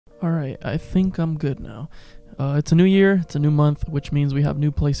Alright, I think I'm good now. It's a new year, it's a new month, which means we have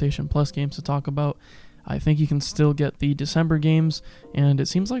new PlayStation Plus games to talk about. I think you can still get the December games, and it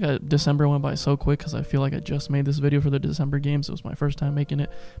seems like December went by so quick because I feel like I just made this video for the December games. It was my first time making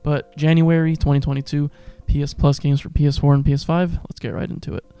it. But January 2022, PS Plus games for PS4 and PS5. Let's get right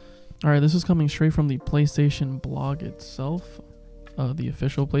into it. Alright, this is coming straight from the PlayStation blog itself. The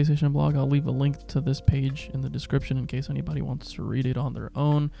official PlayStation blog. I'll leave a link to this page in the description in case anybody wants to read it on their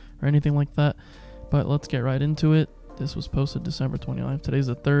own or anything like that. But let's get right into it. This was posted December 29th. Today's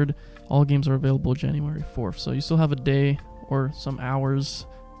the 3rd. All games are available January 4th. So you still have a day or some hours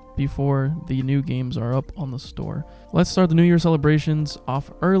before the new games are up on the store. Let's start the New Year celebrations off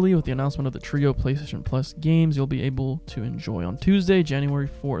early with the announcement of the trio PlayStation Plus games you'll be able to enjoy on Tuesday, January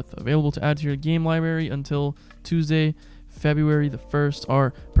 4th. Available to add to your game library until Tuesday, February the 1st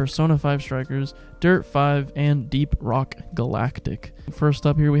are Persona 5 Strikers, Dirt 5, and Deep Rock Galactic. First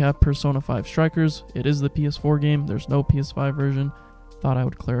up here we have Persona 5 Strikers. It is the PS4 game. There's no PS5 version. Thought I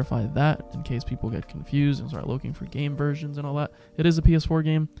would clarify that in case people get confused and start looking for game versions and all that. It is a PS4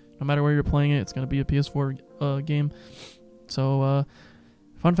 game. No matter where you're playing it, it's going to be a PS4 game. So,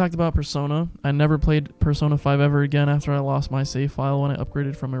 fun fact about Persona, I never played Persona 5 ever again after I lost my save file when I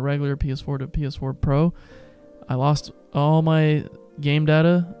upgraded from a regular PS4 to PS4 Pro. I lost all my game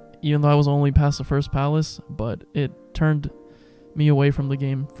data, even though I was only past the first palace, but it turned me away from the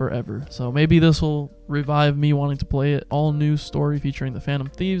game forever. So maybe this will revive me wanting to play it. All new story featuring the Phantom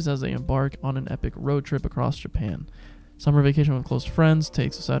Thieves as they embark on an epic road trip across Japan. Summer vacation with close friends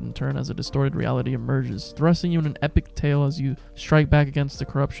takes a sudden turn as a distorted reality emerges, thrusting you in an epic tale as you strike back against the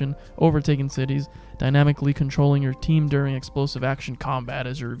corruption, overtaking cities, dynamically controlling your team during explosive action combat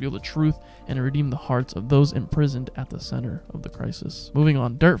as you reveal the truth and redeem the hearts of those imprisoned at the center of the crisis. Moving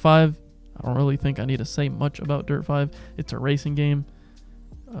on, Dirt 5. I don't really think I need to say much about Dirt 5. It's a racing game,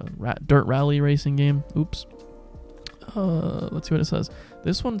 dirt rally racing game. Oops. Let's see what it says.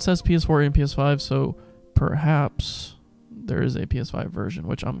 This one says PS4 and PS5, so perhaps there is a PS5 version,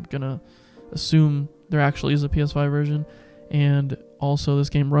 which I'm gonna assume there actually is a PS5 version. And also this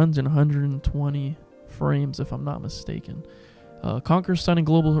game runs in 120 frames if I'm not mistaken. Conquer stunning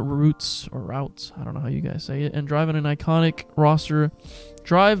global routes, I don't know how you guys say it, and drive an iconic roster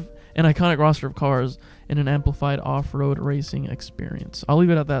of cars in an amplified off-road racing experience. I'll leave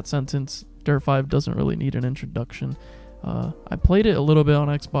it at that sentence. Dirt 5 doesn't really need an introduction. I played it a little bit on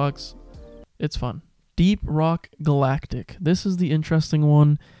Xbox. It's fun. Deep Rock Galactic. This is the interesting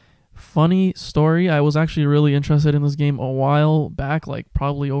one. Funny story. I was actually really interested in this game a while back, like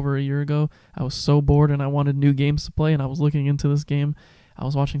probably over a year ago. I was so bored and I wanted new games to play, and I was looking into this game. I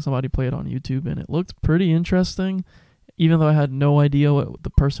was watching somebody play it on YouTube, and it looked pretty interesting, even though I had no idea what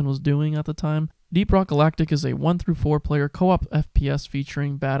the person was doing at the time. Deep Rock Galactic is a 1-4 player co-op FPS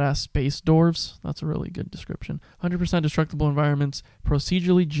featuring badass space dwarves. That's a really good description. 100% destructible environments,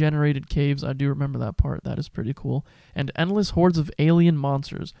 procedurally generated caves. I do remember that part. That is pretty cool. And endless hordes of alien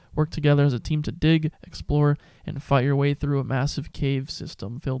monsters work together as a team to dig, explore, and fight your way through a massive cave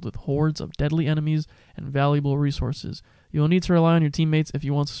system filled with hordes of deadly enemies and valuable resources. You will need to rely on your teammates if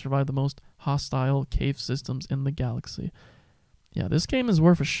you want to survive the most hostile cave systems in the galaxy. Yeah, this game is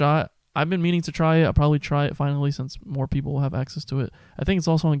worth a shot. I've been meaning to try it. I'll probably try it finally since more people will have access to it. I think it's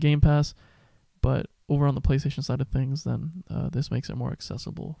also on Game Pass, but over on the PlayStation side of things, then this makes it more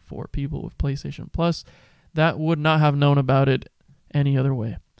accessible for people with PlayStation Plus that would not have known about it any other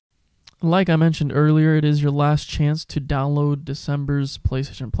way. Like I mentioned earlier, it is your last chance to download December's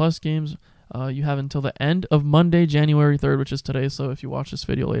PlayStation Plus games. You have until the end of Monday, January 3rd, which is today, so if you watch this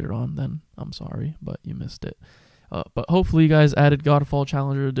video later on, then I'm sorry, but you missed it. But hopefully you guys added Godfall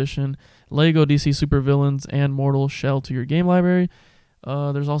Challenger Edition, LEGO DC Supervillains, and Mortal Shell to your game library.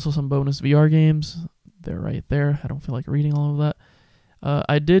 There's also some bonus VR games. They're right there. I don't feel like reading all of that.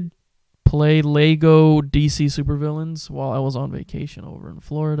 I did play LEGO DC Supervillains while I was on vacation over in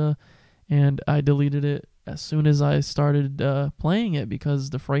Florida, and I deleted it as soon as I started playing it because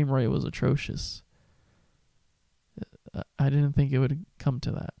the frame rate was atrocious. I didn't think it would come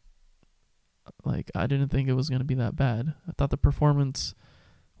to that. Like, I didn't think it was going to be that bad. I thought the performance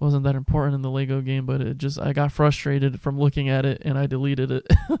wasn't that important in the LEGO game, but I got frustrated from looking at it and I deleted it.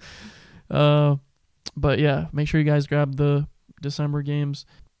 But yeah, make sure you guys grab the December games.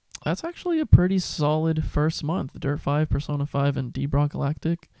 That's actually a pretty solid first month. Dirt 5, Persona 5, and Deep Rock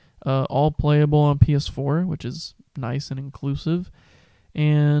Galactic. All playable on PS4, which is nice and inclusive.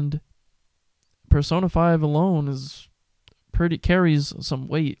 And Persona 5 alone is carries some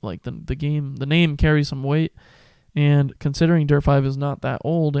weight. Like the name carries some weight. And considering Dirt 5 is not that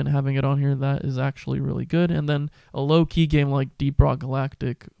old and having it on here, that is actually really good. And then a low-key game like Deep Rock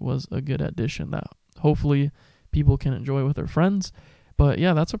Galactic was a good addition that hopefully people can enjoy with their friends. But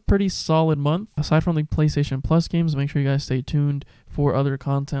yeah, that's a pretty solid month. Aside from the PlayStation Plus games, make sure you guys stay tuned for other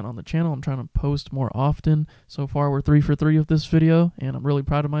content on the channel. I'm trying to post more often. So far, we're 3 for 3 with this video, and I'm really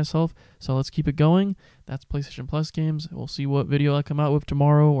proud of myself. So let's keep it going. That's PlayStation Plus games. We'll see what video I come out with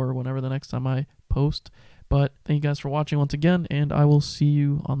tomorrow or whenever the next time I post. But thank you guys for watching once again, and I will see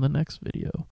you on the next video.